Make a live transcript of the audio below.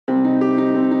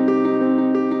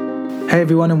Hey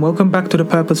everyone, and welcome back to the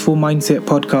Purposeful Mindset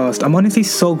podcast. I'm honestly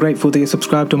so grateful that you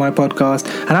subscribed to my podcast,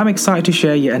 and I'm excited to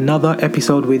share yet another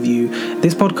episode with you.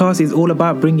 This podcast is all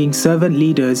about bringing servant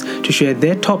leaders to share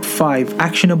their top 5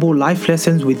 actionable life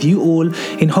lessons with you all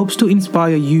in hopes to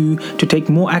inspire you to take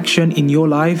more action in your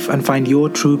life and find your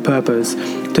true purpose.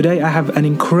 Today I have an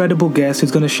incredible guest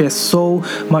who's going to share so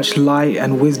much light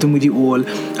and wisdom with you all.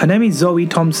 Her name is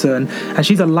Thompson, and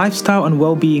she's a lifestyle and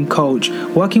well-being coach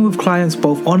working with clients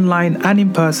both online and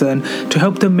in person to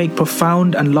help them make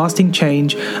profound and lasting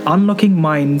change, unlocking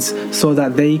minds so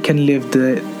that they can live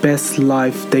the best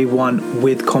life they want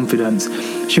with confidence.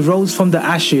 She rose from the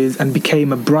ashes and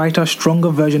became a brighter, stronger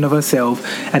version of herself,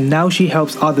 and now she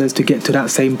helps others to get to that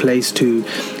same place too.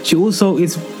 She also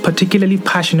is particularly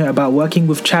passionate about working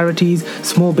with charities,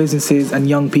 small businesses, and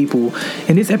young people.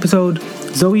 In this episode,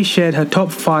 Zoe shared her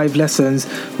top 5 lessons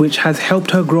which has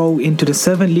helped her grow into the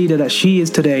servant leader that she is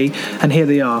today, and here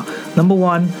they are. Number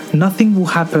 1, nothing will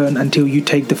happen until you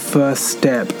take the first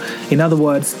step. In other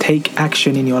words, take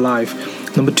action in your life.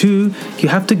 Number 2, you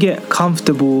have to get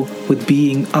comfortable with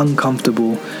being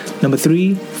uncomfortable. Number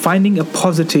 3, finding a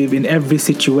positive in every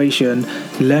situation,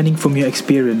 learning from your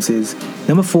experiences.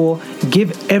 Number 4,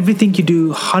 give everything you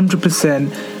do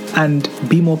 100% and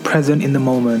be more present in the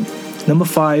moment. Number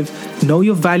 5, know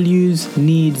your values,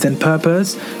 needs, and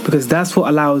purpose, because that's what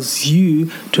allows you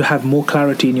to have more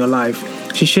clarity in your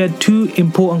life. She shared 2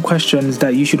 important questions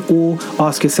that you should all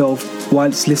ask yourself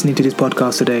whilst listening to this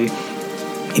podcast today.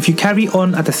 If you carry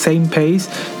on at the same pace,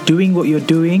 doing what you're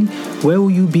doing, where will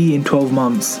you be in 12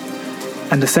 months?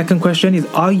 And the second question is,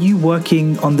 are you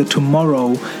working on the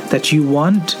tomorrow that you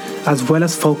want, as well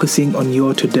as focusing on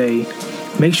your today?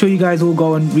 Make sure you guys all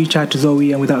go and reach out to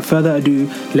Zoe, and without further ado,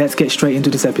 let's get straight into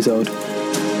this episode.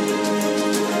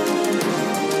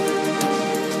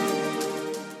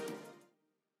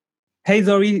 Hey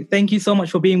Zoe, thank you so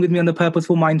much for being with me on the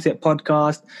Purposeful Mindset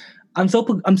podcast. I'm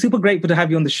super grateful to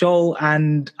have you on the show,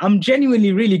 and I'm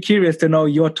genuinely really curious to know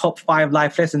your top 5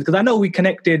 life lessons, because I know we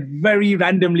connected very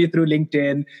randomly through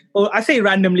LinkedIn. Well, I say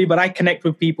randomly, but I connect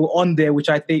with people on there, which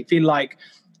I feel like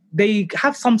they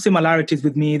have some similarities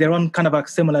with me. They're on kind of a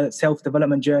similar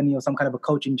self-development journey or some kind of a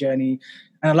coaching journey.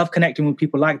 And I love connecting with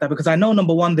people like that because I know,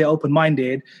 number 1, they're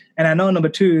open-minded. And I know, number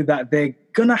 2, that they're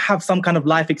going to have some kind of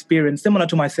life experience similar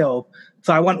to myself.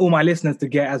 So I want all my listeners to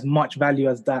get as much value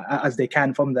as they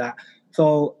can from that.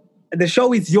 So the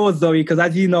show is yours, Zoe, because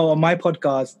as you know, on my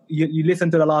podcast, you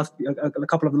listen to a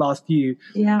couple of the last few.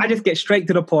 Yeah. I just get straight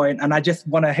to the point, and I just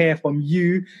want to hear from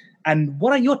you. And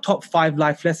what are your top 5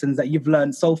 life lessons that you've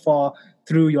learned so far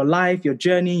through your life, your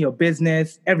journey, your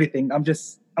business, everything? I'm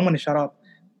going to shut up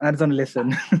and I just want to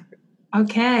listen.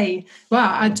 Okay.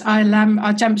 Well,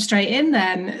 I'll jump straight in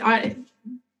then.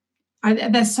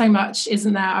 There's so much,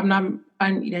 isn't there? I'm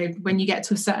when you get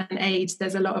to a certain age,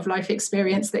 there's a lot of life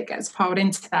experience that gets piled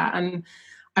into that. And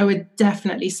I would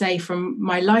definitely say from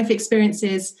my life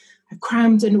experiences, I've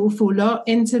crammed an awful lot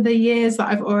into the years that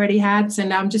I've already had. So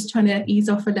now I'm just trying to ease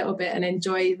off a little bit and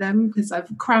enjoy them, because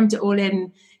I've crammed it all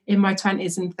in my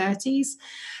 20s and 30s.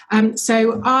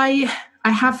 So I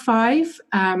have 5,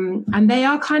 and they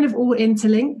are kind of all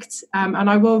interlinked. And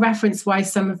I will reference why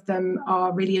some of them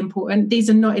are really important. These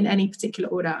are not in any particular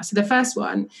order. So the first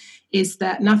one is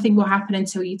that nothing will happen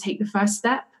until you take the first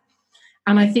step.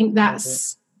 And I think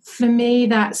that's, for me,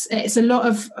 it's a lot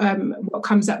of what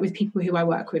comes up with people who I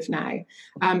work with now.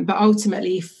 But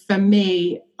ultimately, for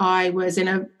me, I was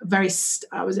very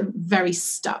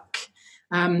stuck,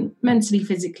 mentally,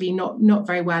 physically, not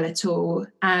very well at all.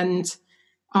 And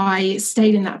I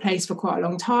stayed in that place for quite a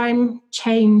long time.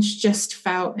 Change just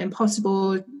felt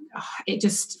impossible. It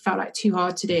just felt like too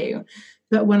hard to do.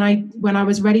 But when I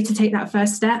was ready to take that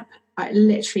first step,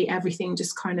 literally everything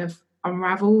just kind of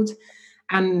unraveled,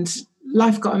 and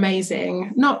life got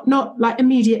amazing. Not like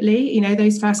immediately,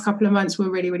 those first couple of months were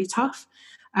really, really tough.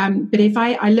 But if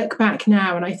I look back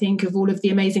now and I think of all of the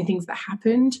amazing things that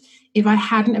happened, if I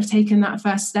hadn't have taken that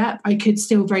first step, I could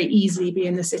still very easily be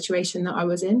in the situation that I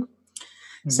was in.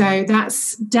 Mm-hmm. So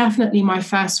that's definitely my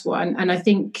first one. And I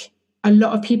think a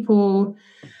lot of people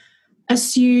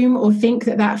assume or think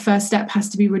that first step has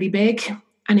to be really big,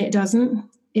 and it doesn't.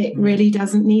 It really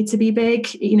doesn't need to be big.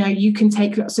 You can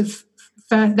take lots of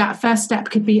that first step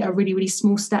could be a really, really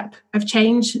small step of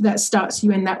change that starts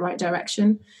you in that right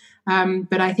direction.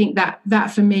 But I think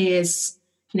that for me is,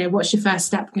 what's your first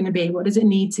step going to be? What does it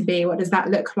need to be? What does that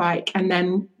look like? And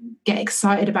then get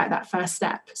excited about that first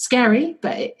step. Scary,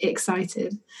 but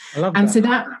excited. I love and that. So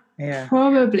that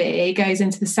probably goes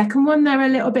into the second one. They're a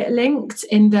little bit linked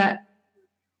in that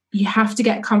you have to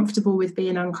get comfortable with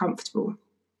being uncomfortable.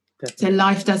 So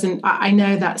life doesn't, I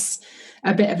know that's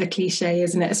a bit of a cliche,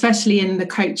 isn't it? Especially in the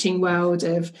coaching world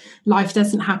of life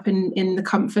doesn't happen in the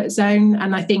comfort zone.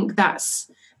 And I think that's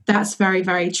very,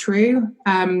 very true.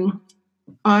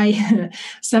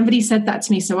 Somebody said that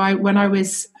to me. So when I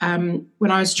was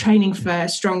training for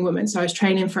Strong Woman, so I was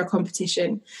training for a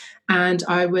competition, and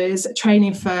I was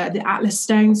training for the Atlas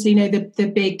stones. So, you know,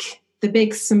 the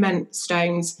big cement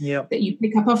stones that you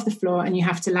pick up off the floor and you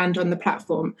have to land on the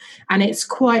platform. And it's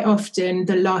quite often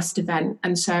the last event.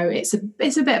 And so it's a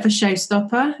bit of a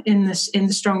showstopper in the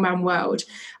strongman world.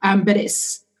 But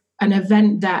it's an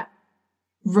event that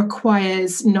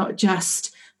requires not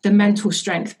just the mental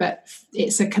strength, but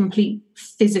it's a complete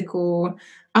physical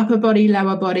upper body,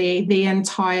 lower body,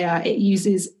 it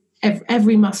uses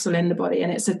every muscle in the body,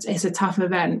 and it's a tough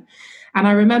event. And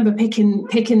I remember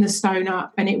picking the stone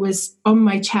up, and it was on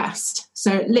my chest.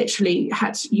 So literally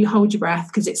you hold your breath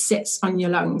because it sits on your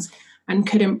lungs, and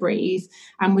couldn't breathe,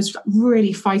 and was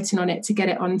really fighting on it to get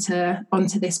it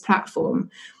onto this platform.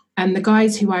 And the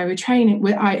guys that I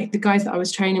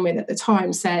was training with at the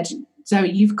time said,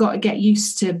 "Zoe, you've got to get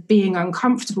used to being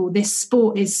uncomfortable. This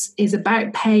sport is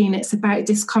about pain. It's about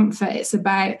discomfort. It's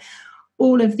about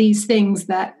all of these things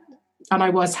that." And I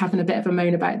was having a bit of a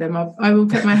moan about them. I will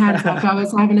put my hands up. I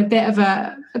was having a bit of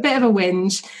a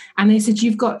whinge, and they said,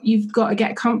 "You've got to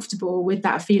get comfortable with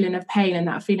that feeling of pain and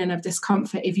that feeling of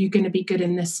discomfort if you're going to be good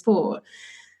in this sport."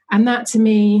 And that, to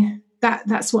me,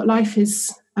 that's what life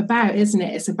is about, isn't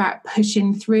it? It's about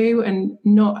pushing through and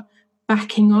not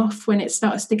backing off when it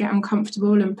starts to get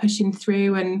uncomfortable, and pushing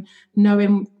through and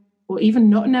knowing, or even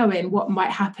not knowing, what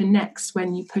might happen next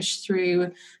when you push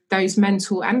through those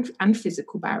mental and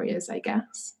physical barriers, I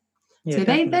guess. Yeah, so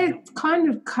they kind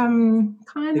of come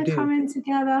in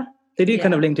together. They do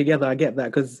kind of link together. I get that,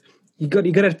 because you got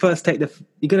to first take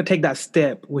that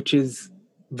step, which is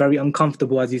very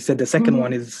uncomfortable, as you said. The second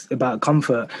one is about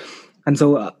comfort, and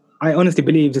so I honestly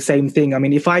believe the same thing. I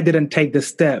mean, if I didn't take the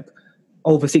step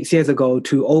over 6 years ago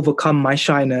to overcome my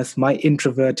shyness, my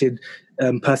introverted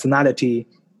personality,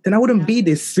 then I wouldn't be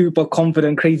this super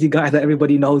confident, crazy guy that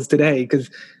everybody knows today. Because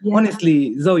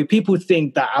honestly, Zoe, people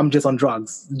think that I'm just on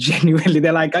drugs. Genuinely,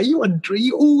 they're like, "Are you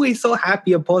you always so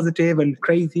happy and positive and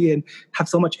crazy and have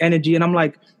so much energy?" And I'm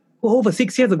like, well, over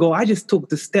 6 years ago, I just took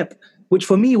the step, which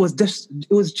for me was just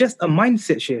a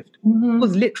mindset shift. It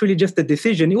was literally just a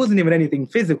decision. It wasn't even anything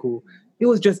physical. It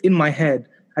was just in my head.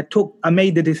 I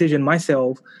made the decision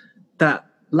myself that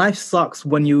life sucks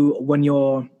when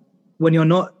you're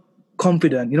not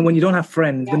confident, you know, when you don't have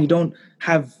friends, when you don't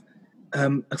have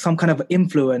some kind of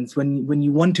influence, when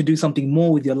you want to do something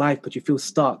more with your life but you feel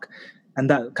stuck. And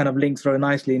that kind of links very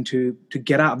nicely into, to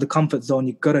get out of the comfort zone,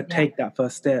 you've got to take that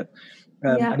first step.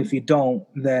 And if you don't,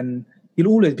 then you'll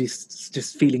always be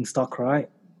just feeling stuck, right?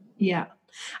 Yeah.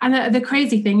 And the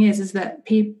crazy thing is that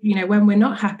people, you know, when we're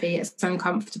not happy, it's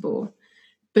uncomfortable.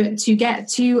 But to get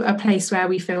to a place where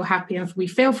we feel happy and we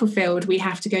feel fulfilled, we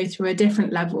have to go through a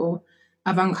different level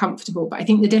of uncomfortable. But I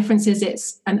think the difference is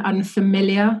it's an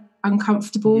unfamiliar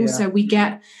uncomfortable. So we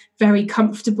get very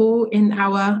comfortable in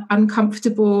our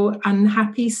uncomfortable,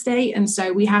 unhappy state. And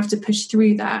so we have to push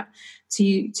through that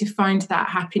to find that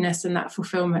happiness and that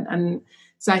fulfillment. And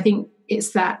so I think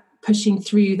it's that pushing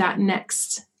through that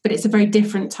next, but it's a very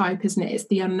different type, isn't it? It's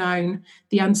the unknown,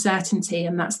 the uncertainty,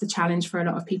 and that's the challenge for a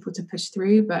lot of people to push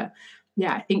through. But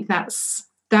yeah, I think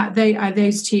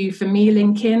those two for me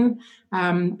link in.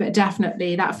 But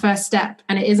definitely that first step,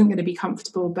 and it isn't going to be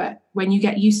comfortable, but when you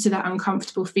get used to that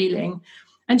uncomfortable feeling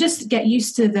and just get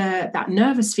used to that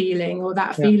nervous feeling, or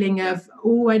that feeling of,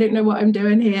 oh, I don't know what I'm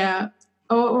doing here,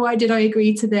 or why did I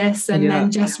agree to this? And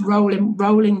then just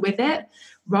rolling with it,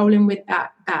 rolling with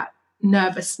that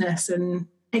nervousness and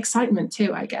excitement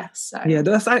too, I guess. So. Yeah,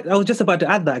 I was just about to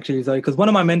add that, actually, Zoe, because one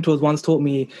of my mentors once taught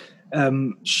me,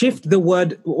 shift the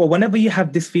word, or whenever you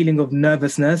have this feeling of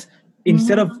nervousness,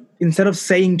 instead of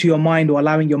saying to your mind or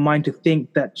allowing your mind to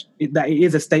think that it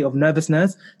is a state of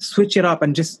nervousness, switch it up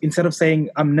and just, instead of saying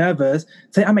I'm nervous,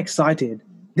 say I'm excited.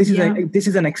 This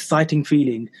is an exciting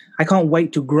feeling. I can't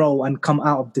wait to grow and come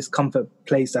out of this comfort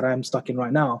place that I'm stuck in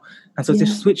right now. And so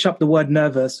just switch up the word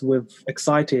nervous with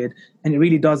excited, and it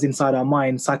really does, inside our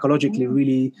mind, psychologically,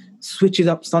 really switches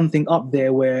up something up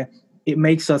there where it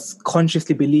makes us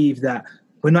consciously believe that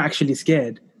we're not actually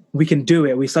scared. We can do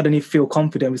it. We suddenly feel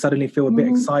confident. We suddenly feel a bit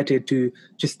excited to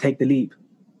just take the leap.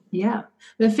 Yeah.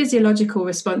 The physiological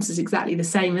response is exactly the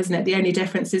same, isn't it? The only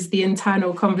difference is the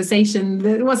internal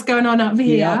conversation. What's going on up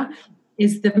here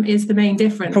is the main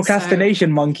difference.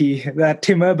 Procrastination monkey that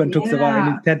Tim Urban talks about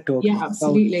in his TED Talk. Yeah,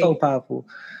 absolutely. So powerful.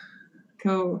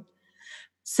 Cool.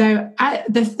 So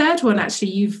the third one,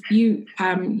 actually, you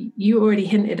already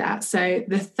hinted at. So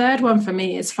the third one for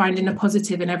me is finding a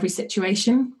positive in every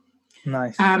situation.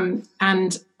 Nice. And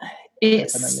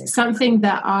it's Definitely. something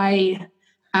that I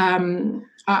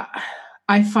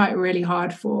fight really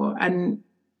hard for. And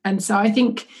so I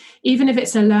think even if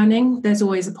it's a learning, there's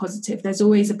always a positive. There's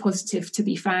always a positive to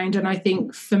be found. And I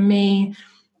think for me,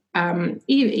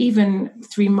 even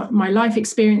through my life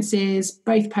experiences,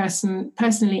 both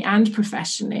personally and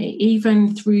professionally,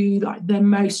 even through like the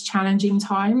most challenging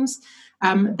times,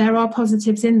 there are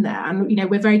positives in there. And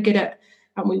we're very good at,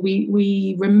 and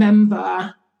we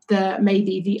remember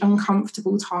maybe the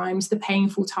uncomfortable times, the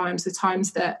painful times, the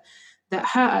times that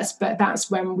hurt us. But that's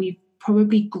when we've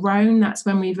probably grown. That's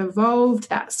when we've evolved.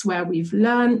 That's where we've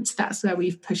learnt. That's where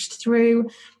we've pushed through.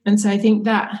 And so I think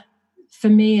that for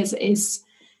me is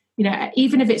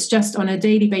even if it's just on a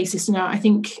daily basis, I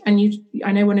think, and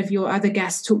I know one of your other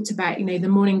guests talked about, the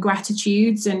morning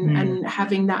gratitudes and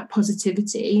having that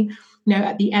positivity,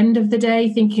 at the end of the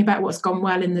day, thinking about what's gone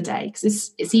well in the day.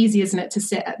 Because it's easy, isn't it, to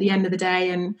sit at the end of the day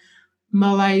and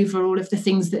mull over all of the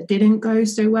things that didn't go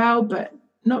so well. But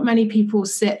not many people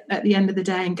sit at the end of the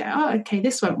day and go, oh, okay,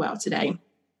 this went well today.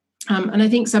 And I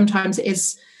think sometimes it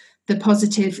is, the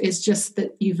positive is just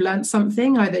that you've learned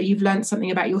something. Either you've learned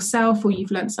something about yourself, or you've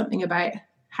learned something about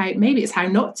how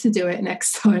not to do it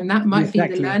next time. That might be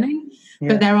the learning,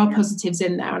 but there are positives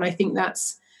in there. And I think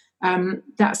that's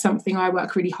something I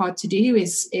work really hard to do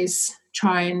is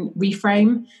try and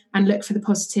reframe and look for the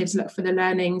positives, look for the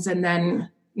learnings. And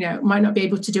then, might not be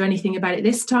able to do anything about it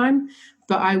this time,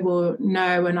 but I will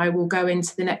know, and I will go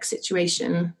into the next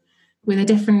situation with a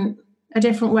different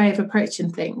way of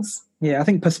approaching things. Yeah, I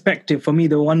think perspective, for me,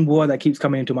 the one word that keeps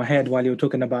coming into my head while you're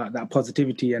talking about that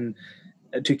positivity and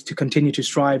to continue to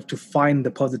strive to find the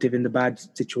positive in the bad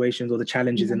situations or the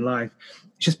challenges in life,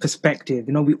 it's just perspective.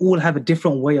 We all have a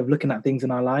different way of looking at things in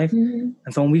our life. And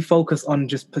so when we focus on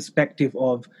just perspective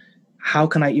of how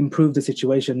can I improve the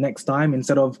situation next time,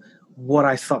 instead of what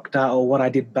I sucked at or what I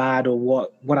did bad or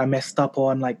what I messed up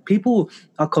on, like, people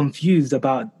are confused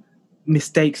about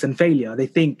mistakes and failure. They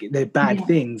think they're bad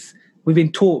things. We've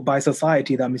been taught by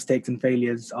society that mistakes and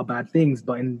failures are bad things,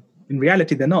 but in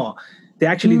reality, they're not. They're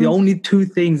actually the only two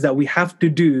things that we have to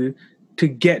do to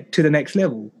get to the next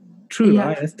level. True,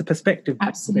 right? That's the perspective.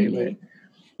 Absolutely.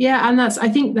 Yeah, and I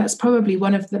think that's probably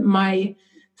one of my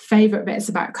favorite bits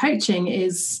about coaching,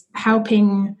 is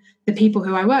helping the people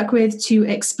who I work with to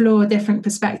explore different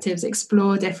perspectives,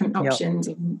 explore different options,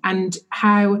 and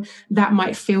how that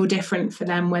might feel different for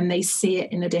them when they see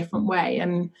it in a different way.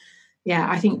 And yeah,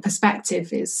 I think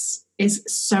perspective is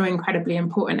so incredibly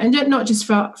important, and not just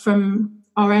from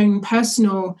our own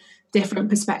personal different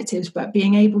perspectives, but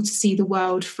being able to see the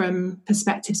world from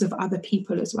perspectives of other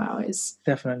people as well is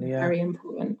definitely very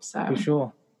important. So for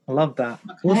sure, I love that.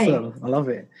 Okay. Awesome, I love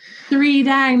it. 3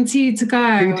 down, 2 to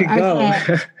go. 2 to go.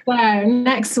 Okay. So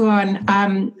next one.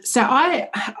 So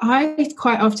I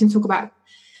quite often talk about.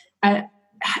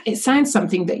 It sounds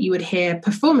something that you would hear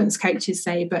performance coaches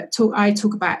say, but I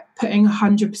talk about putting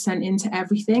 100% into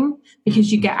everything,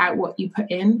 because you get out what you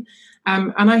put in.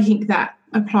 And I think that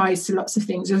applies to lots of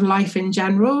things of life in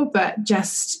general, but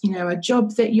just, a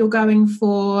job that you're going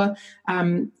for,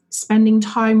 spending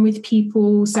time with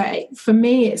people. So for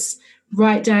me, it's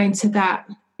right down to that,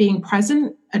 being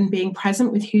present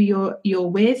with who you're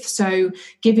with. So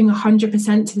giving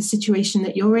 100% to the situation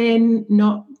that you're in,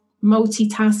 not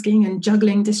multitasking and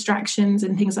juggling distractions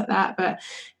and things like that, but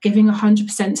giving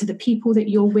 100% to the people that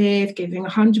you're with, giving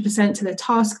 100% to the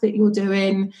task that you're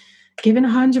doing, giving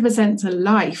 100% to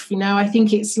life. I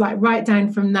think it's like right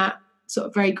down from that sort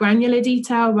of very granular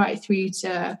detail right through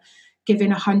to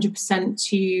giving 100%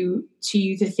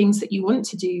 to the things that you want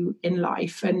to do in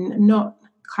life, and not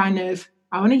kind of,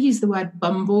 I want to use the word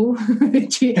bumble. I'm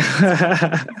not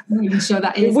even sure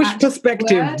that is. Which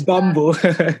perspective? Word, bumble.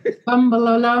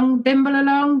 Bumble along, bimble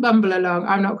along, bumble along.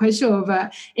 I'm not quite sure,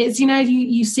 but it's,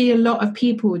 you see a lot of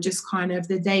people just kind of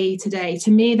the day to day.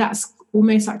 To me, that's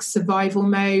almost like survival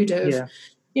mode of,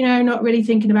 not really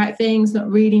thinking about things, not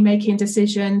really making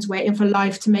decisions, waiting for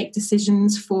life to make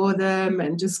decisions for them,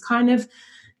 and just kind of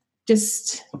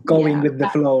just going with the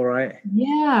flow, right?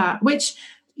 Yeah, which...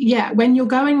 Yeah, when you're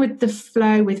going with the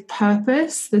flow with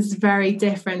purpose, there's very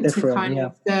different to kind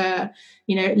of the,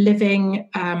 living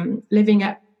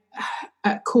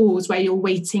at calls where you're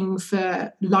waiting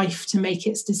for life to make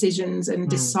its decisions and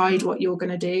decide what you're going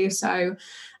to do. So,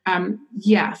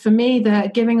 for me,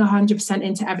 the giving 100%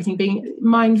 into everything, being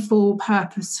mindful,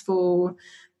 purposeful,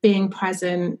 being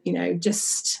present,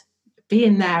 just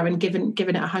being there and giving it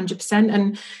 100%.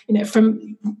 And, you know,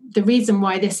 from the reason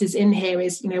why this is in here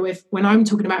is, you know, when I'm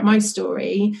talking about my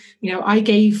story, you know, I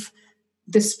gave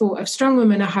the sport of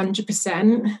strongwoman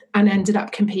 100% and ended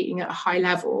up competing at a high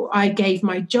level. I gave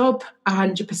my job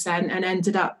 100% and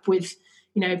ended up with,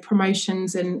 you know,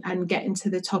 promotions and getting to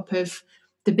the top of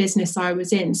the business I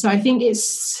was in. So I think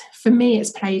for me, it's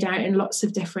played out in lots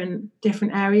of different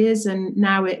areas, and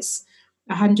now it's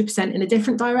 100% in a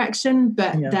different direction,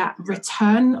 but that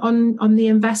return on the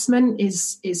investment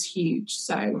is huge.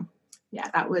 So yeah,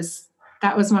 that was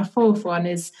my fourth one,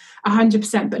 is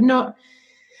 100%, but not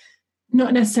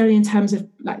necessarily in terms of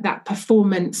like that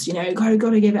performance, you know,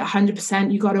 got to give it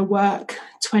 100%. You got to work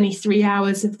 23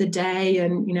 hours of the day,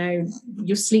 and, you know,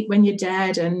 you'll sleep when you're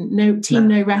dead, and no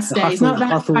rest days. Hustle, not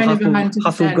that kind of 100%.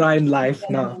 Hustle grind life.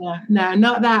 No,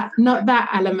 not that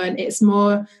element. It's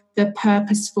more the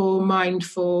purposeful,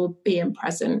 mindful, being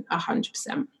present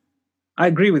 100%. I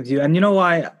agree with you. And you know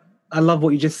why I love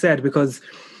what you just said? Because,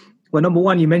 well, number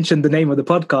one, you mentioned the name of the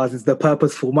podcast is the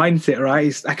purposeful mindset, right?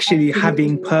 It's actually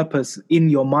having purpose in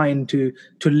your mind to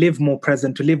live more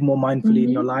present, to live more mindfully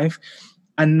in your life.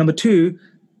 And number two,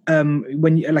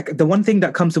 when you, like, the one thing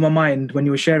that comes to my mind when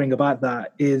you were sharing about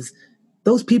that is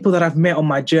those people that I've met on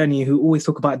my journey who always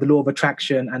talk about the law of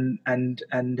attraction and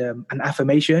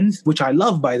affirmations, which I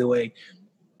love, by the way.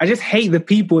 I just hate the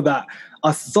people that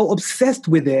are so obsessed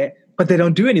with it, but they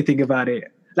don't do anything about it.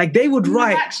 Like, they would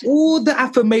write all the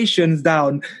affirmations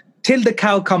down till the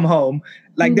cow come home.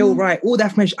 Like, they'll write all the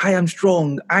affirmations. I am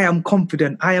strong. I am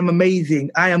confident. I am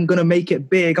amazing. I am going to make it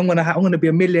big. I'm going to be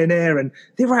a millionaire. And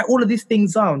they write all of these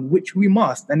things down, which we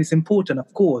must. And it's important,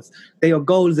 of course. They're your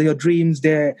goals. They're your dreams.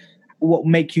 They're what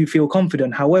make you feel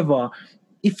confident. However,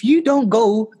 if you don't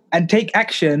go and take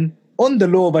action on the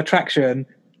law of attraction,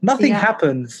 nothing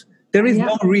happens. There is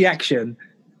no reaction.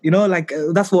 You know, like,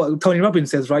 that's what Tony Robbins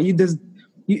says, right?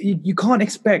 You can't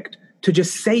expect to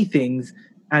just say things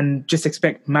and just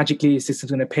expect magically your system's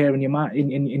going to appear in your mind.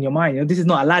 In your mind, you know, this is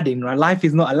not Aladdin, right? Life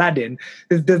is not Aladdin.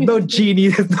 There's no genie.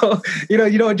 There's no,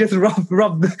 you don't just rub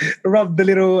the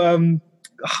little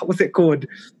what's it called?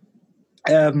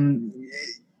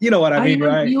 You know what I mean,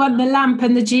 right? You want the lamp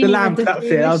and the genie. The lamp. That's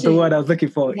it. That was the word I was looking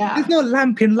for. Yeah. There's no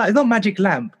lamp in life. There's no magic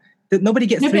lamp. Nobody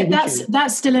gets three wishes.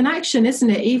 That's still an action, isn't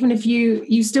it? Even if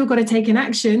you still got to take an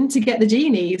action to get the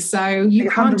genie. So you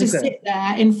 100%. Can't just sit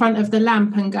there in front of the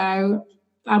lamp and go,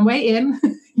 I'm waiting.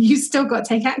 You still got to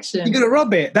take action. You got to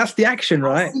rub it. That's the action,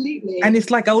 right? Absolutely. And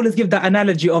it's like, I always give that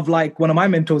analogy of, like, one of my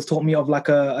mentors taught me of, like,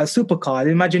 a supercar.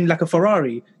 Imagine like a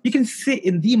Ferrari. You can sit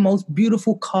in the most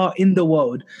beautiful car in the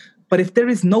world, but if there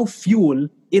is no fuel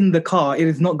in the car, it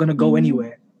is not going to go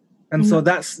anywhere. And so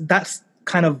that's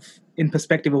kind of in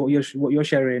perspective of what you're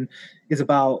sharing, is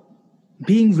about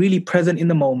being really present in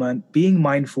the moment, being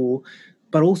mindful,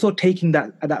 but also taking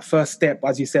that first step,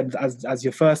 as you said, as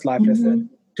your first life lesson,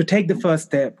 to take the first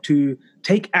step, to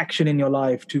take action in your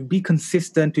life, to be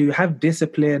consistent, to have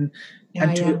discipline,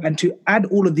 and to add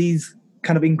all of these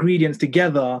kind of ingredients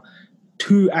together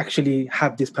to actually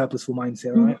have this purposeful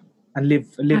mindset, right? And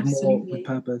live more with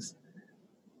purpose.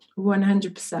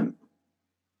 100%.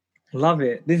 Love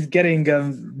it. This is getting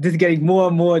more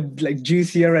and more, like,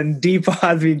 juicier and deeper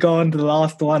as we go on to the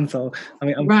last one. So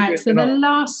I'm right. So the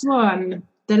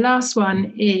last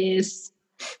one is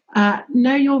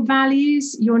know your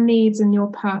values, your needs, and your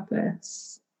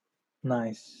purpose.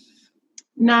 Nice.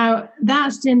 Now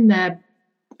that's in there.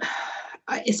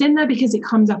 It's in there because it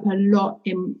comes up a lot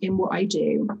in what I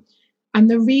do, and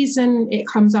the reason it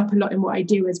comes up a lot in what I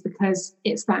do is because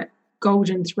it's that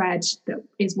golden thread that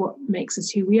is what makes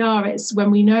us who we are. It's when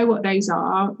we know what those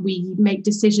are, we make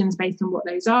decisions based on what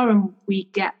those are, and we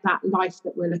get that life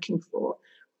that we're looking for.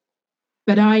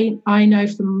 But I know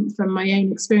from my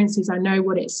own experiences, I know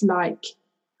what it's like.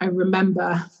 I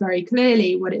remember very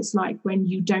clearly what it's like when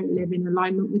you don't live in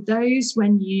alignment with those,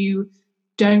 when you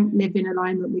don't live in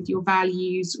alignment with your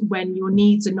values, when your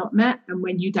needs are not met, and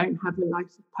when you don't have a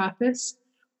life of purpose.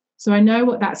 So I know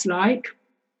what that's like.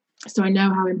 So I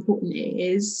know how important it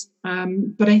is.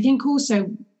 But I think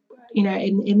also,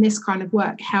 in this kind of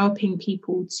work, helping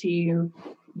people to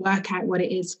work out what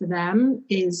it is for them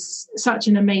is such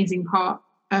an amazing part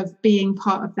of being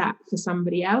part of that for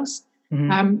somebody else.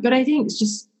 But I think it's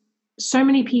just so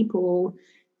many people,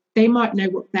 they might know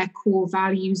what their core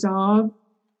values are,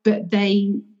 but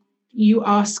you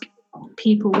ask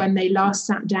people when they last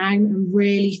sat down and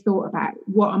really thought about,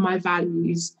 what are my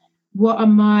values? What are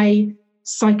my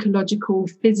psychological,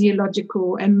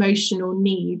 physiological, emotional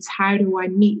needs? How do I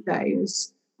meet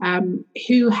those?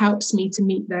 Who helps me to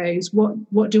meet those?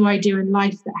 What do I do in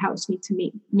life that helps me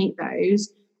to meet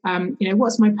those?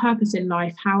 What's my purpose in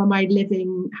life? How am I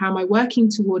living? How am I working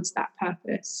towards that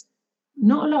purpose?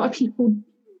 Not a lot of people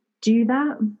do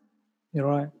that. You're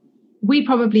right. We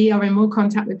probably are in more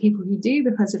contact with people who do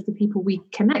because of the people we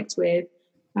connect with.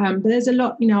 But there's a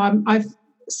lot, I've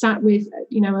sat with,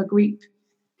 a group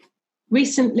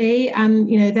recently, and,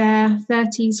 they're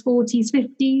 30s, 40s,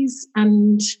 50s,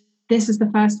 and this is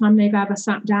the first time they've ever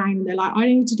sat down. And they're like, I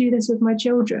need to do this with my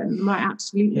children. I'm like,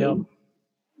 absolutely.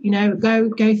 Yeah.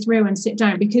 Go through and sit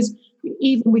down, because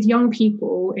even with young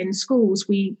people in schools,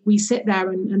 we sit there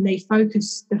and the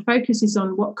focus is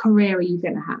on what career are you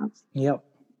going to have. Yep.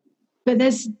 But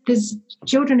there's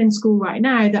children in school right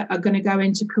now that are going to go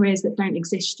into careers that don't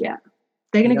exist yet.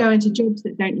 They're going to go into jobs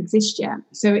that don't exist yet.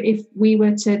 So if we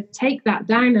were to take that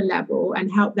down a level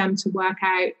and help them to work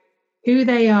out who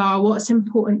they are, what's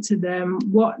important to them,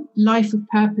 what life of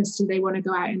purpose do they want to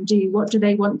go out and do, what do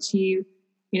they want to,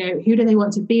 who do they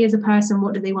want to be as a person,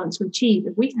 what do they want to achieve?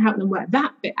 If we can help them work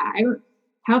that bit out,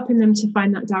 helping them to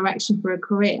find that direction for a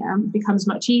career becomes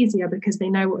much easier because they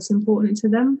know what's important to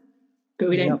them. But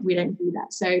we don't do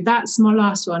that. So that's my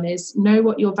last one, is know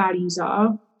what your values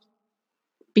are,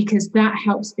 because that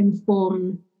helps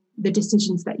inform the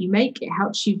decisions that you make. It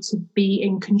helps you to be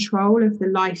in control of the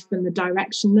life and the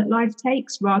direction that life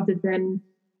takes, rather than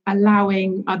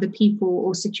allowing other people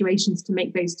or situations to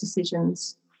make those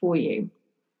decisions for you.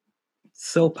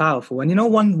 So powerful.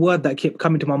 And one word that kept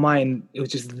coming to my mind, it was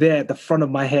just there at the front of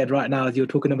my head right now as you were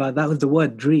talking about, that was the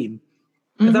word dream.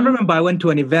 Because I remember I went to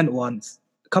an event once,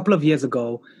 a couple of years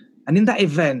ago, and in that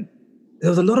event, there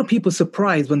was a lot of people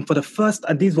surprised when for the first,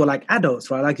 and these were like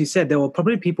adults, right? Like you said, there were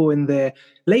probably people in their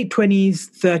late 20s,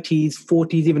 30s,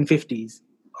 40s, even 50s.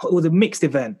 It was a mixed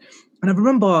event. And I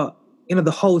remember,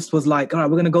 the host was like, all right,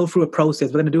 we're going to go through a process.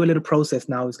 We're going to do a little process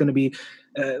now. It's going to be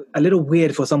a little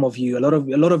weird for some of you. A lot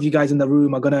of you guys in the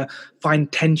room are going to find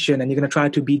tension, and you're going to try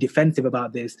to be defensive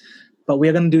about this. But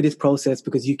we're going to do this process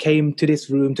because you came to this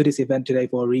room, to this event today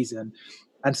for a reason.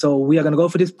 And so we are going to go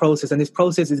through this process, and this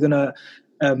process is going to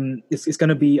it's going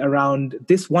to be around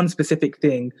this one specific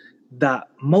thing that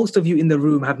most of you in the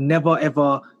room have never,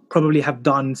 ever probably have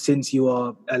done since you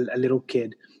were a little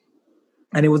kid.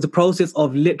 And it was the process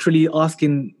of literally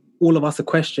asking all of us a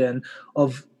question,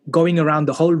 of going around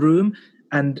the whole room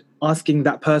and asking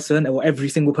that person, or every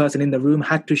single person in the room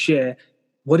had to share,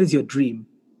 what is your dream?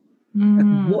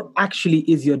 And what actually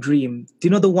is your dream? Do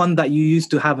you know the one that you used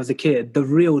to have as a kid, the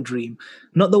real dream?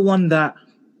 Not the one that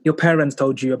your parents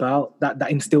told you about,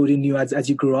 that instilled in you as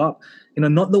you grew up.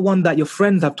 Not the one that your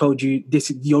friends have told you,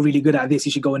 this, you're really good at this,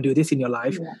 you should go and do this in your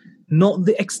life. Yeah. Not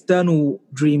the external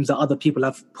dreams that other people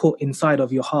have put inside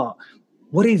of your heart.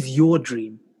 What is your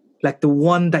dream? Like the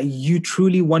one that you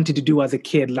truly wanted to do as a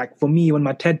kid. Like for me, on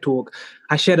my TED Talk,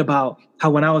 I shared about how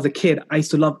when I was a kid, I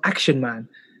used to love Action Man.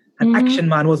 And Action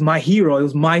Man was my hero. It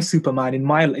was my Superman in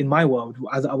my world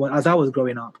as I was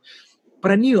growing up.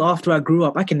 But I knew after I grew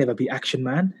up, I can never be Action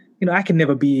Man. I can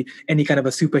never be any kind of a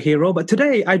superhero. But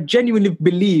today, I genuinely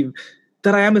believe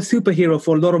that I am a superhero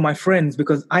for a lot of my friends,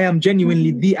 because I am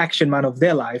genuinely the Action Man of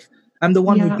their life. I'm the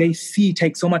one who they see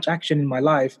take so much action in my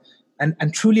life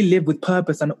and truly live with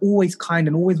purpose, and always kind,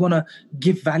 and always want to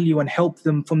give value and help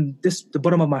them from the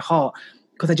bottom of my heart,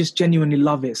 because I just genuinely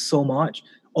love it so much,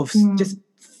 of just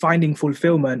finding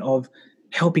fulfillment of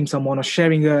helping someone, or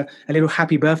sharing a little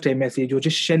happy birthday message, or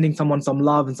just sending someone some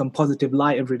love and some positive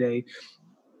light every day.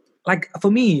 Like for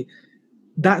me,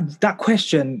 that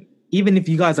question, even if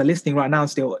you guys are listening right now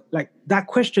still, like that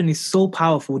question is so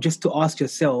powerful, just to ask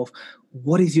yourself,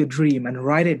 what is your dream? And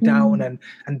write it down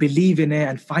and believe in it,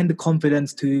 and find the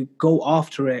confidence to go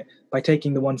after it by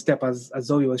taking the one step, as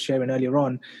Zoe was sharing earlier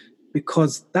on,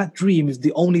 because that dream is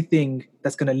the only thing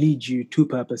that's going to lead you to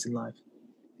purpose in life.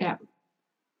 Yeah.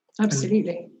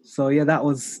 Absolutely. And so that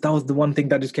was the one thing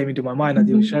that just came into my mind as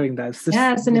you were sharing that.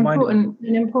 It's an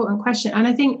important question. And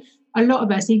I think a lot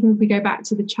of us, even if we go back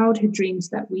to the childhood dreams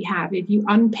that we have, if you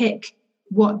unpick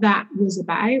what that was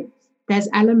about, there's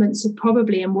elements of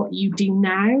probably in what you do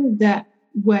now that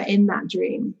were in that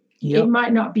dream. Yep. It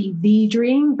might not be the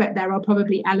dream, but there are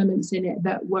probably elements in it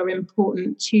that were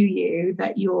important to you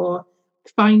that you're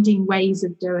finding ways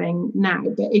of doing now.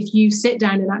 But if you sit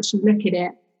down and actually look at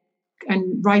it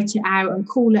and write it out and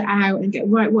call it out and get,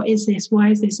 right, what is this? Why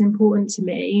is this important to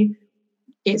me?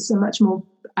 It's a much more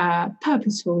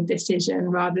purposeful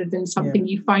decision, rather than something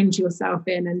you find yourself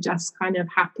in and just kind of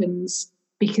happens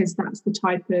because that's the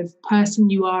type of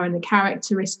person you are and the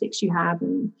characteristics you have.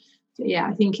 And so,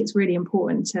 I think it's really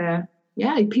important to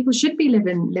people should be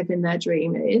living their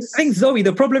dream. It is. I think, Zoe,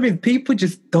 the problem is people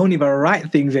just don't even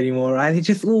write things anymore, right? They're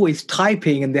just always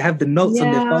typing, and they have the notes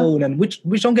on their phone. And which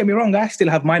don't get me wrong, I still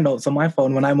have my notes on my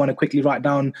phone when I want to quickly write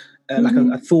down like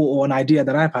a thought or an idea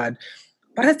that I've had.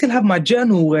 But I still have my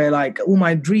journal where, like, all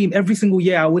my dream every single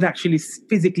year I would actually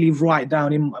physically write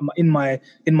down in my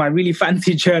really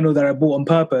fancy journal that I bought on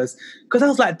purpose, because I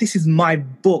was like, this is my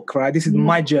book, right? This is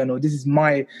my journal. This is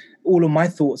all of my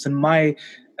thoughts and my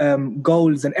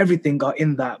goals and everything are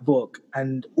in that book.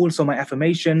 And also my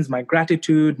affirmations, my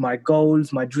gratitude, my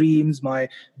goals, my dreams, my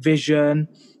vision,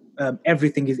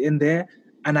 everything is in there.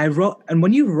 And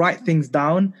when you write things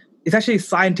down, it's actually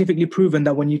scientifically proven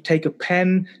that when you take a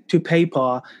pen to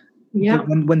paper,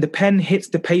 when the pen hits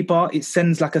the paper, it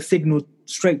sends like a signal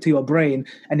straight to your brain,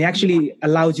 and it actually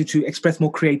allows you to express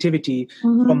more creativity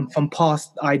from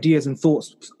past ideas and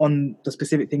thoughts on the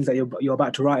specific things that you're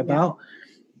about to write about.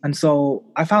 And so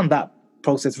I found that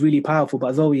process really powerful.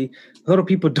 But Zoe, a lot of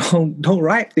people don't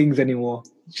write things anymore.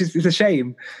 It's a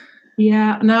shame.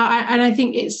 Yeah, no, I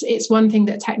think it's one thing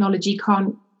that technology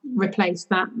can't replace,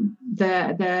 that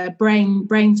the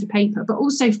brain to paper, but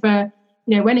also for,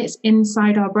 when it's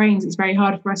inside our brains, it's very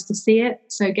hard for us to see it.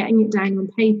 So getting it down on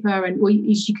paper, and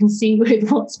as you can see with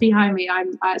what's behind me,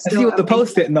 I see with the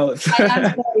post-it notes.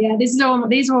 These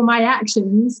are all my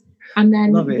actions, and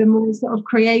then the more sort of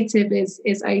creative is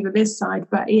over this side.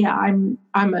 But I'm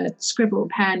a scribble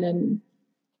pen and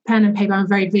paper. I'm a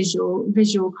very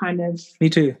visual kind of. Me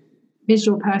too.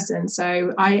 Visual person.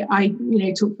 So I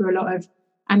talk through a lot of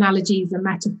analogies and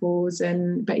metaphors,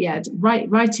 but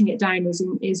writing it down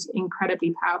is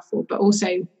incredibly powerful. But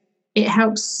also it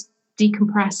helps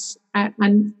decompress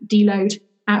and deload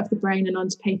out of the brain and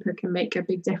onto paper can make a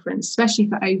big difference, especially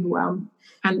for overwhelm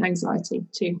and anxiety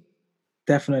too.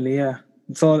 Definitely, yeah.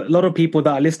 So a lot of people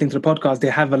that are listening to the podcast, they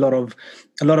have a lot of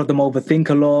them overthink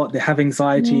a lot. They have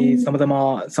anxiety. Some of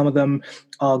them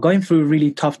are going through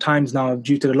really tough times now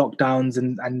due to the lockdowns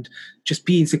and just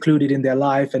being secluded in their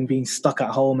life and being stuck at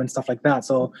home and stuff like that.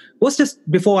 So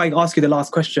before I ask you the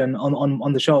last question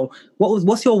on the show,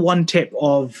 what's your one tip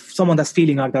of someone that's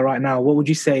feeling like that right now? What would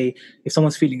you say if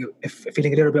someone's feeling a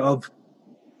little bit of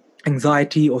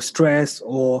anxiety or stress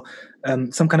or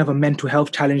some kind of a mental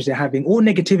health challenge they're having, or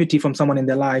negativity from someone in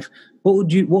their life? What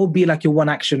would be like your one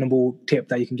actionable tip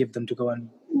that you can give them to go on?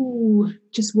 Ooh,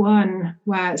 just one.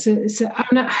 Wow. So I'm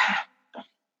not.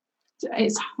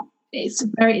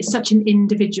 It's such an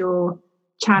individual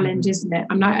challenge, isn't it?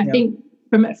 I think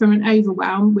from an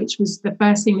overwhelm, which was the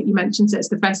first thing that you mentioned, so it's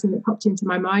the first thing that popped into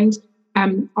my mind.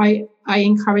 I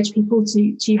encourage people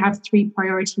to have 3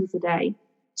 priorities a day.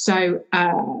 So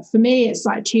for me, it's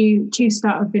like two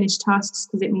start and finish tasks,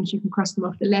 because it means you can cross them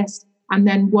off the list. And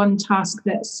then one task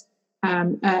that's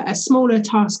a smaller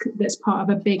task that's part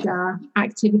of a bigger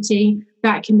activity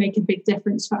that can make a big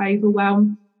difference for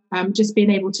overwhelm. Just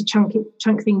being able to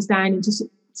chunk things down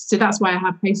so that's why I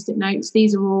have post-it notes.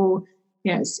 These are all,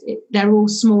 they're all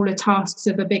smaller tasks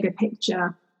of a bigger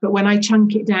picture. But when I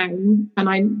chunk it down, and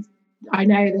I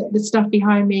know that the stuff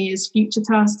behind me is future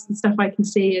tasks, and stuff I can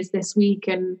see is this week,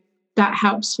 and that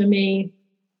helps for me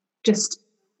just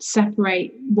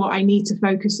separate what I need to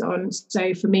focus on.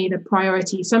 So for me, the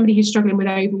priority, somebody who's struggling with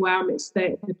overwhelm, it's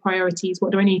the priorities.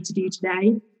 What do I need to do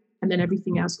today? And then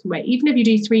everything else can wait. Even if you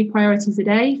do 3 priorities a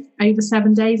day over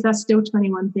 7 days, that's still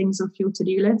 21 things off your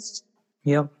to-do list.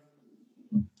 Yeah.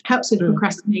 Helps with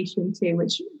procrastination too,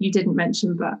 which you didn't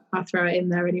mention, but I'll throw it in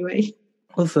there anyway.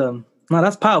 Awesome. No,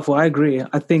 that's powerful. I agree.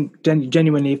 I think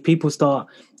genuinely, if people start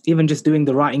even just doing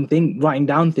the writing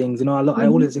down things, I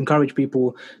always encourage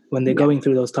people when they're going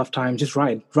through those tough times, just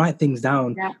write things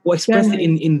down or express it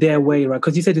in their way, right?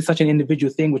 Because you said it's such an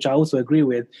individual thing, which I also agree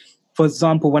with. For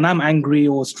example, when I'm angry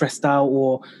or stressed out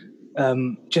or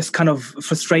just kind of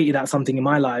frustrated at something in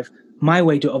my life, my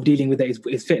way of dealing with it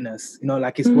is fitness.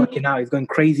 It's working out, it's going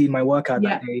crazy in my workout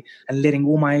that day and letting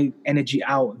all my energy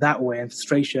out that way, and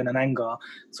frustration and anger,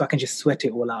 so I can just sweat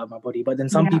it all out of my body. But then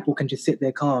some people can just sit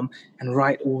there calm and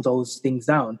write all those things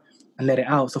down and let it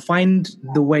out. So find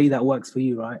the way that works for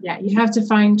you, right? Yeah, you have to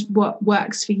find what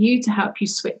works for you to help you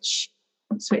switch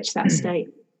that state,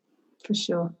 for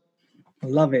sure. I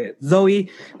love it.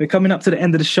 Zoe, we're coming up to the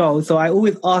end of the show, so I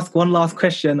always ask one last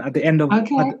question at the end of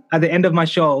at the end of my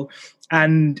show,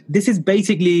 and this is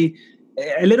basically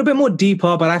a little bit more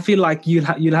deeper, but I feel like you'll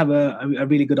have a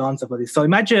really good answer for this. So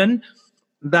imagine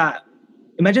that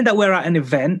we're at an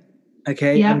event,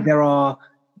 okay, and there are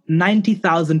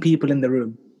 90,000 people in the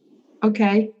room,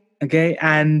 okay,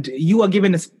 and you are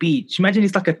giving a speech. Imagine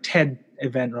it's like a TED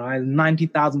event, right?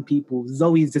 90,000 people.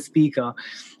 Zoe's the speaker,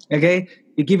 okay.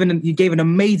 You gave an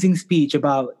amazing speech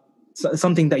about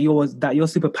something that you're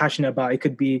super passionate about. It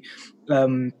could be,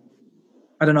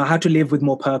 I don't know, how to live with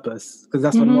more purpose, because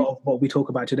that's what a lot of what we talk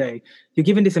about today. You're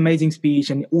giving this amazing speech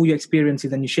and all your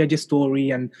experiences, and you shared your story,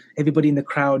 and everybody in the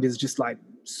crowd is just like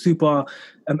super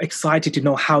excited to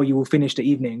know how you will finish the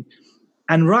evening.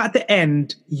 And right at the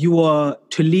end, you are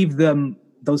to leave them,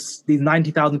 these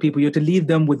 90,000 people, you're to leave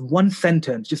them with one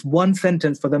sentence, just one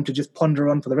sentence for them to just ponder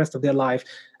on for the rest of their life.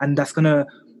 And that's going to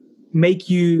make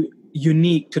you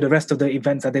unique to the rest of the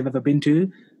events that they've ever been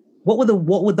to. What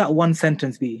would that one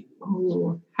sentence be?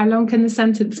 Ooh, how long can the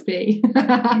sentence be? It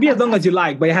can be as long as you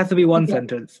like, but it has to be one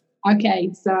sentence.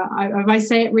 Okay, so if I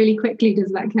say it really quickly,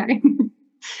 does that count?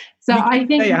 So I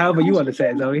think, say it however you want to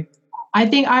say it, Zoe. I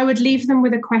think I would leave them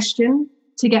with a question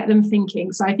to get them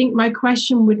thinking. So I think my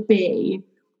question would be,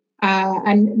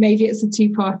 and maybe it's a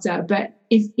two-parter, but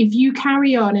if you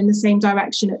carry on in the same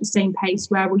direction at the same pace,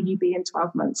 where will you be in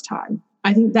 12 months' time?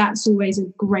 I think that's always a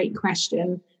great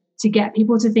question to get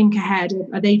people to think ahead of,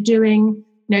 are they doing,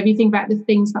 if you think about the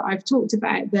things that I've talked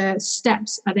about, the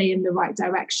steps, are they in the right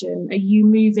direction? Are you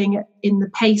moving in the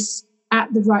pace,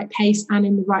 at the right pace and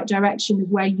in the right direction of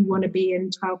where you want to be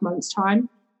in 12 months' time?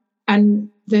 And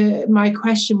my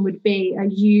question would be, are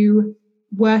you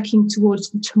working towards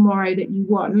the tomorrow that you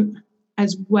want,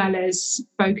 as well as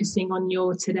focusing on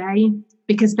your today?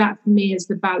 Because that for me is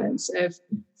the balance of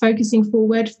focusing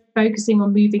forward, focusing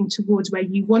on moving towards where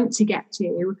you want to get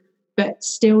to, but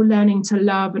still learning to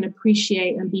love and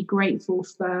appreciate and be grateful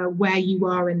for where you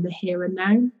are in the here and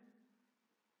now.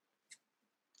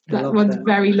 That was a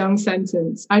very long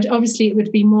sentence. Obviously, it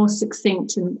would be more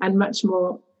succinct and much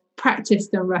more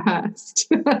practiced and rehearsed.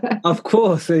 Of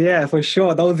course, yeah, for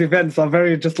sure. Those events are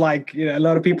very just like, a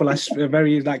lot of people are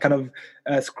very like kind of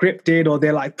scripted, or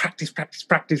they're like practice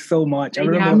so much. I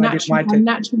remember I'm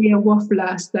naturally a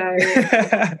waffler, so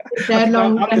they're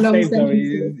long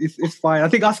sentences. It's fine. I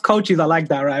think us coaches are like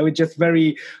that, right? We're just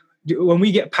very, when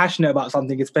we get passionate about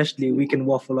something, especially, we can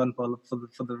waffle on for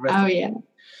the rest. Oh yeah.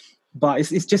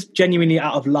 But it's just genuinely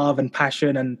out of love and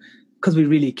passion, and because we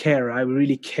really care, right? We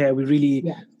really care. We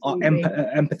really are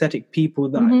empathetic people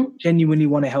that genuinely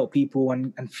want to help people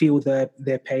and feel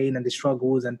their pain and their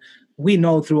struggles. And we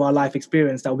know through our life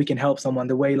experience that we can help someone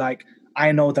the way, like,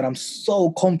 I know that I'm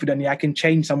so confident I can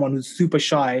change someone who's super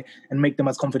shy and make them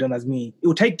as confident as me. It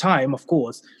will take time, of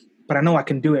course, but I know I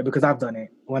can do it because I've done it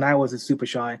when I was super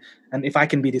shy. And if I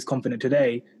can be this confident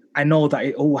today, I know that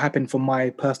it all happened from my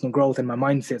personal growth and my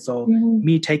mindset. So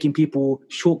me taking people,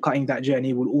 shortcutting that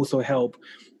journey will also help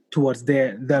towards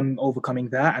them overcoming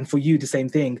that. And for you, the same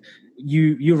thing.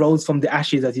 You rose from the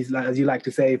ashes, as you like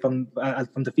to say, from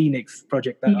the Phoenix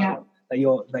project that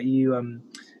you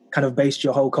kind of based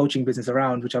your whole coaching business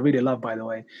around, which I really love, by the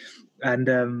way.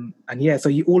 And yeah,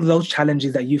 so all of those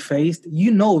challenges that you faced,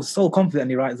 so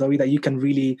confidently, right, Zoe, that you can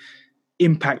really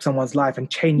impact someone's life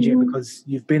and change it because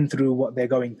you've been through what they're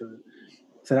going through.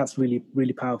 So that's really,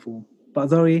 really powerful. But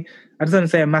Zoe, I just want to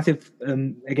say a massive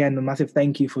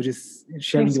thank you for just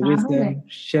sharing your wisdom,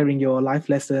 sharing your life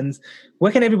lessons.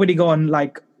 Where can everybody go and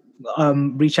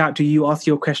reach out to you, ask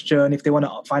you a question if they want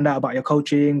to find out about your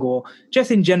coaching, or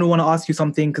just in general want to ask you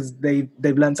something because they've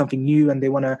learned something new and they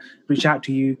want to reach out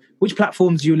to you? Which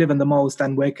platforms do you live on the most,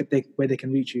 and where they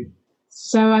can reach you?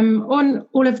 So I'm on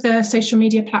all of the social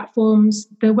media platforms.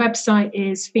 The website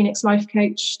is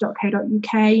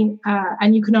phoenixlifecoach.co.uk,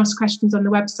 and you can ask questions on the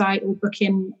website or book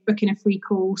in a free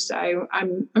call. So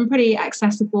I'm pretty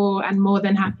accessible and more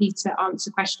than happy to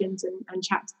answer questions and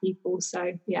chat to people.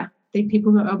 So yeah,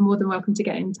 people are more than welcome to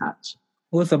get in touch.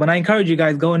 Awesome. And I encourage you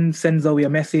guys, go and send Zoe a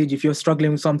message. If you're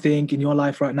struggling with something in your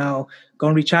life right now, go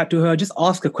and reach out to her. Just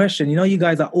ask a question. You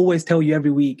guys, I always tell you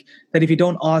every week that if you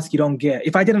don't ask, you don't get.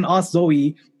 If I didn't ask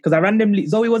Zoe, because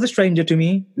Zoe was a stranger to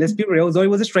me. Let's be real. Zoe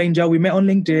was a stranger. We met on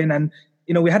LinkedIn and,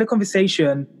 we had a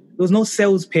conversation. There was no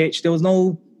sales pitch. There was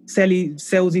no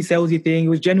salesy thing. It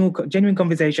was genuine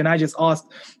conversation. I just asked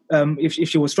if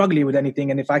she was struggling with anything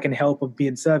and if I can help or be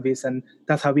in service. And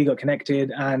that's how we got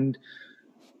connected. And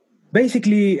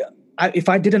basically, if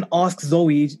I didn't ask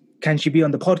Zoe, can she be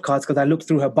on the podcast? Because I looked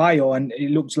through her bio and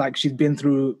it looks like she's been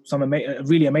through some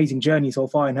really amazing journey so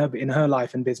far in her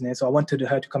life and business. So I wanted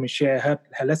her to come and share her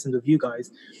lessons with you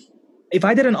guys. If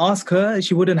I didn't ask her,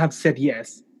 she wouldn't have said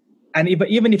yes. And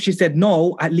even if she said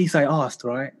no, at least I asked,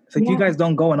 right? So if you guys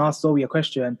don't go and ask Zoe a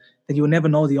question, then you'll never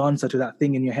know the answer to that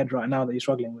thing in your head right now that you're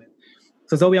struggling with.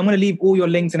 So Zoe, I'm going to leave all your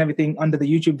links and everything under the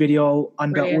YouTube video,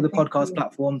 under all the podcast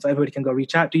platforms, so everybody can go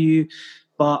reach out to you.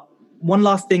 But one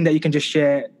last thing that you can just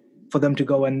share for them to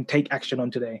go and take action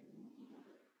on today.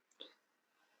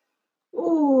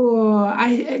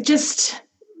 I just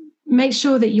make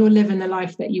sure that you're living the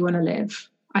life that you want to live.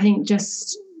 I think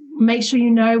just make sure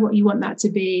you know what you want that to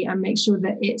be, and make sure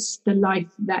that it's the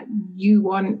life that you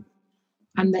want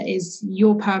and that is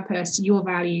your purpose, your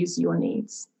values, your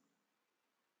needs.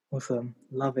 Awesome.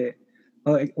 Love it.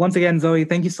 Well, once again, Zoe,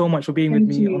 thank you so much for being with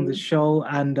me on the show,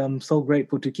 and I'm so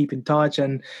grateful to keep in touch.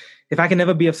 And if I can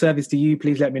ever be of service to you,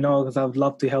 please let me know, because I would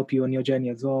love to help you on your journey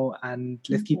as well. And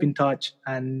let's keep in touch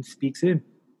and speak soon.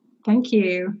 Thank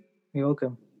you. You're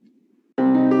welcome.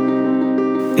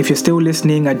 If you're still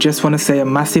listening, I just want to say a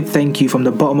massive thank you from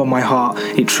the bottom of my heart.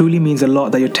 It truly means a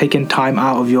lot that you're taking time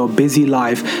out of your busy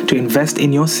life to invest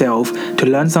in yourself, to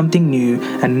learn something new,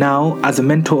 and now, as a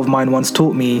mentor of mine once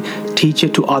taught me, teach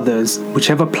it to others.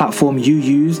 Whichever platform you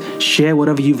use, share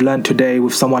whatever you've learned today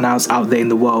with someone else out there in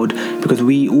the world, because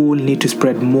we all need to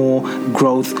spread more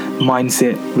growth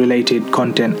mindset related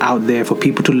content out there for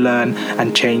people to learn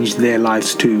and change their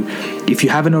lives too. If you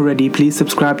haven't already, please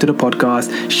subscribe to the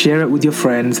podcast, share it with your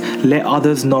friends, let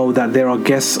others know that there are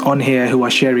guests on here who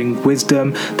are sharing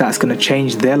wisdom that's going to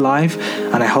change their life,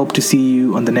 and I hope to see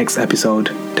you on the next episode.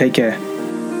 Take care.